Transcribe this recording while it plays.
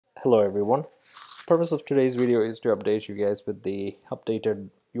Hello everyone. Purpose of today's video is to update you guys with the updated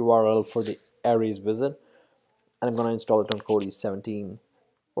URL for the ARES wizard, and I'm going to install it on Kodi 17.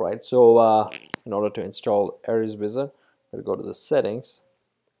 Alright, so in order to install ARES wizard, we'll go to the settings,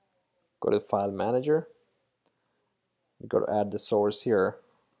 go to file manager, go to add the source here.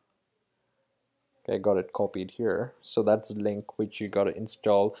 Okay, got it copied here. So that's the link which you got to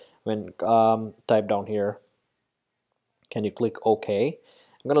install. When type down here, can you click OK?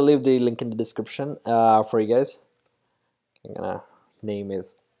 I'm gonna leave the link in the description for you guys. I'm gonna name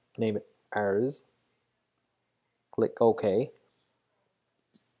it ARES. Click OK.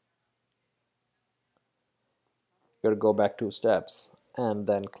 You gotta go back 2 steps and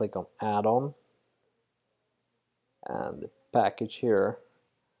then click on add-on and the package here,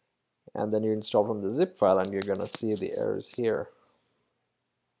 and then you install from the zip file and you're gonna see the ARES here.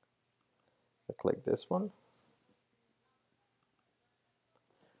 So click this one.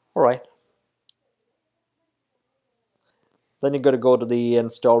 Alright. Then you got to go to the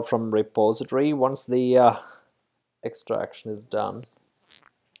install from repository once the extraction is done.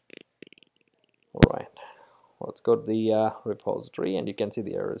 Alright, let's go to the repository and you can see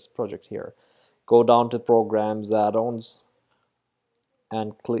the ARES project here. Go down to programs, add-ons,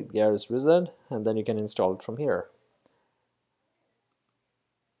 and click the ARES wizard, and then you can install it from here.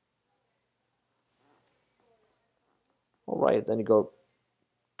 Alright, then you go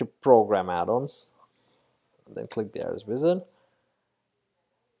to program add-ons, and then click the ARES wizard.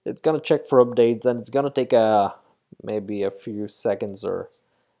 It's gonna check for updates and it's gonna take maybe a few seconds or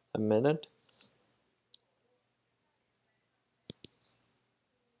a minute.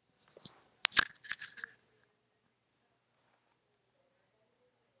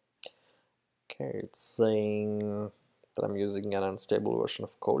 Okay, it's saying that I'm using an unstable version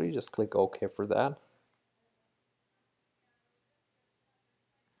of Kodi. Just click OK for that.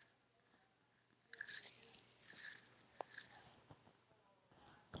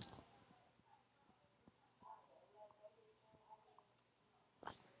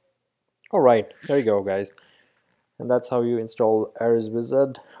 Alright, there you go guys. And that's how you install ARES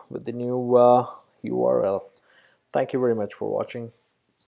wizard with the new URL. Thank you very much for watching.